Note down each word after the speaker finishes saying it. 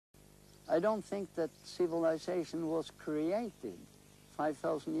I don't think that civilization was created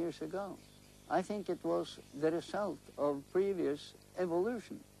 5,000 years ago. I think it was the result of previous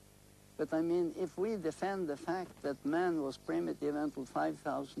evolution. But I mean, if we defend the fact that man was primitive until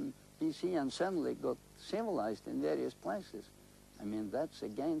 5,000 BC and suddenly got civilized in various places, I mean, that's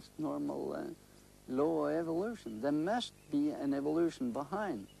against normal law of evolution. There must be an evolution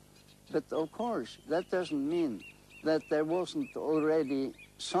behind. But of course, that doesn't mean that there wasn't already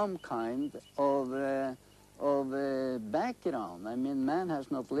some kind of background. I mean, man has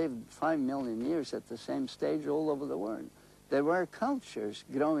not lived 5 million years at the same stage all over the world. There were cultures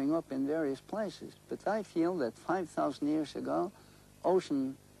growing up in various places, but I feel that 5,000 years ago,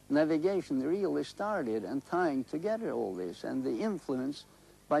 ocean navigation really started, and tying together all this, and the influence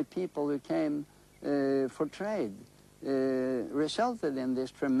by people who came for trade resulted in this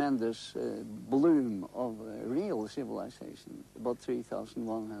tremendous bloom of real civilization, about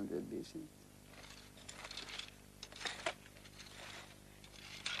 3,100 BC.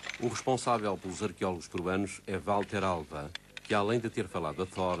 O responsável pelos arqueólogos peruanos é Walter Alva, que além de ter falado a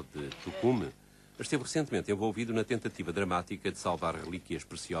Thor de Tucume, esteve recentemente envolvido na tentativa dramática de salvar relíquias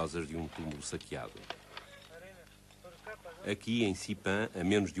preciosas de um túmulo saqueado. Aqui em Sipan, a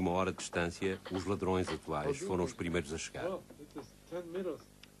menos de 1 hora de distância, os ladrões atuais foram os primeiros a chegar.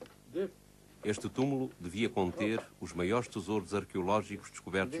 Este túmulo devia conter os maiores tesouros arqueológicos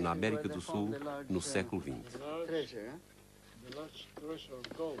descobertos na América do Sul no século XX.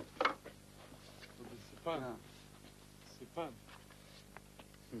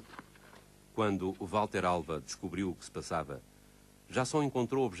 Quando o Walter Alva descobriu o que se passava, já só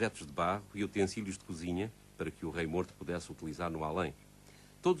encontrou objetos de barro e utensílios de cozinha para que o rei morto pudesse utilizar no além.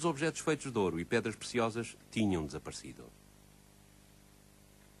 Todos os objetos feitos de ouro e pedras preciosas tinham desaparecido.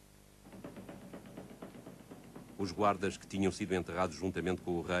 Os guardas que tinham sido enterrados juntamente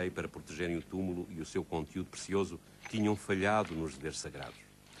com o rei para protegerem o túmulo e o seu conteúdo precioso tinham falhado nos deveres sagrados.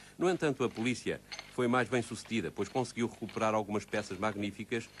 No entanto, a polícia foi mais bem sucedida, pois conseguiu recuperar algumas peças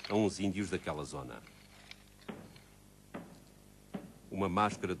magníficas a uns índios daquela zona. Uma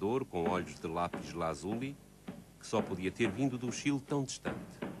máscara de ouro com olhos de lápis lazuli, que só podia ter vindo do Chile tão distante.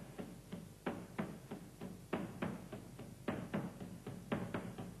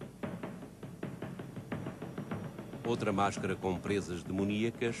 Outra máscara com presas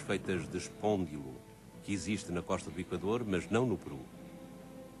demoníacas feitas de espôndilo, que existe na costa do Equador, mas não no Peru.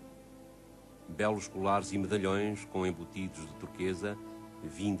 Belos colares e medalhões com embutidos de turquesa,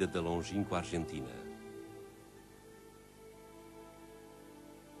 vinda da longínqua Argentina.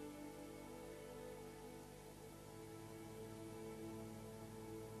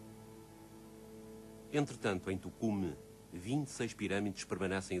 Entretanto, em Tucume, 26 pirâmides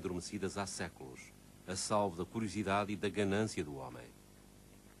permanecem adormecidas há séculos, a salvo da curiosidade e da ganância do homem.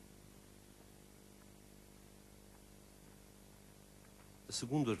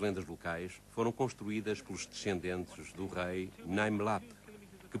 Segundo as lendas locais, foram construídas pelos descendentes do rei Naimlap,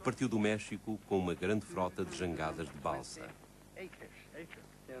 que partiu do México com uma grande frota de jangadas de balsa.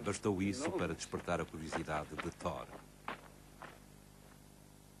 Bastou isso para despertar a curiosidade de Thor.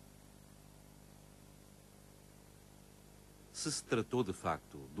 Se tratou, de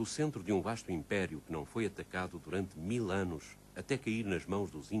facto, do centro de um vasto império que não foi atacado durante 1000 anos até cair nas mãos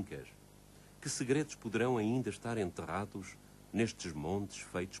dos Incas, que segredos poderão ainda estar enterrados nestes montes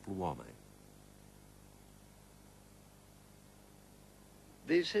feitos pelo homem?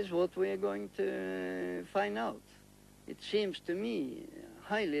 This is what we are going to find out. It seems to me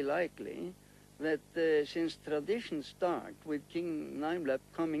highly likely that since traditions start with King Naimlap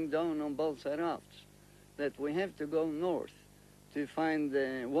coming down on balsa rafts, that we have to go north to find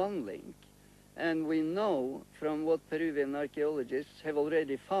one link. And we know from what Peruvian archaeologists have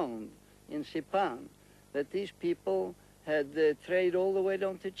already found in Sipan that these people had trade all the way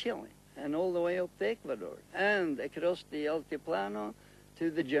down to Chile and all the way up to Ecuador and across the Altiplano to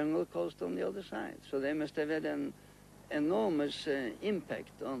the jungle coast on the other side. So they must have had an enormous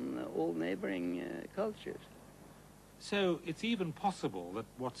impact on all neighboring cultures. So it's even possible that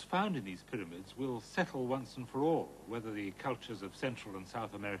what's found in these pyramids will settle once and for all, whether the cultures of Central and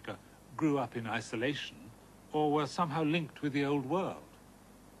South America grew up in isolation or were somehow linked with the old world.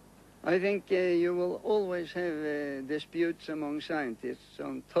 I think you will always have disputes among scientists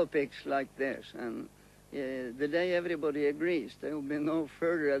on topics like this, and the day everybody agrees, there will be no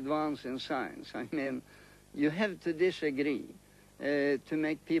further advance in science. I mean, you have to disagree to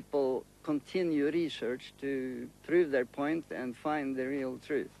make people continue research to prove their point and find the real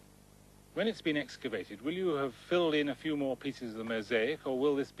truth. When it's been excavated, will you have filled in a few more pieces of the mosaic, or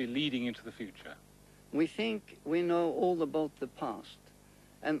will this be leading into the future? We think we know all about the past.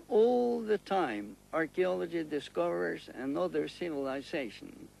 And all the time, archaeology discovers another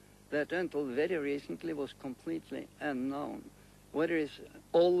civilization that until very recently was completely unknown. Whether it's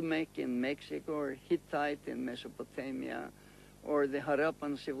Olmec in Mexico or Hittite in Mesopotamia or the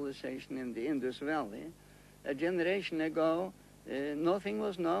Harappan civilization in the Indus Valley, a generation ago, nothing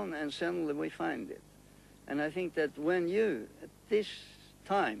was known, and suddenly we find it. And I think that when you, at this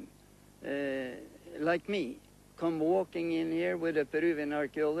time, like me, come walking in here with a Peruvian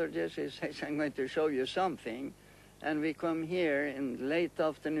archaeologist, he says, I'm going to show you something, and we come here in late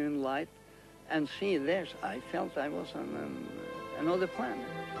afternoon light and see this, I felt I was on another planet.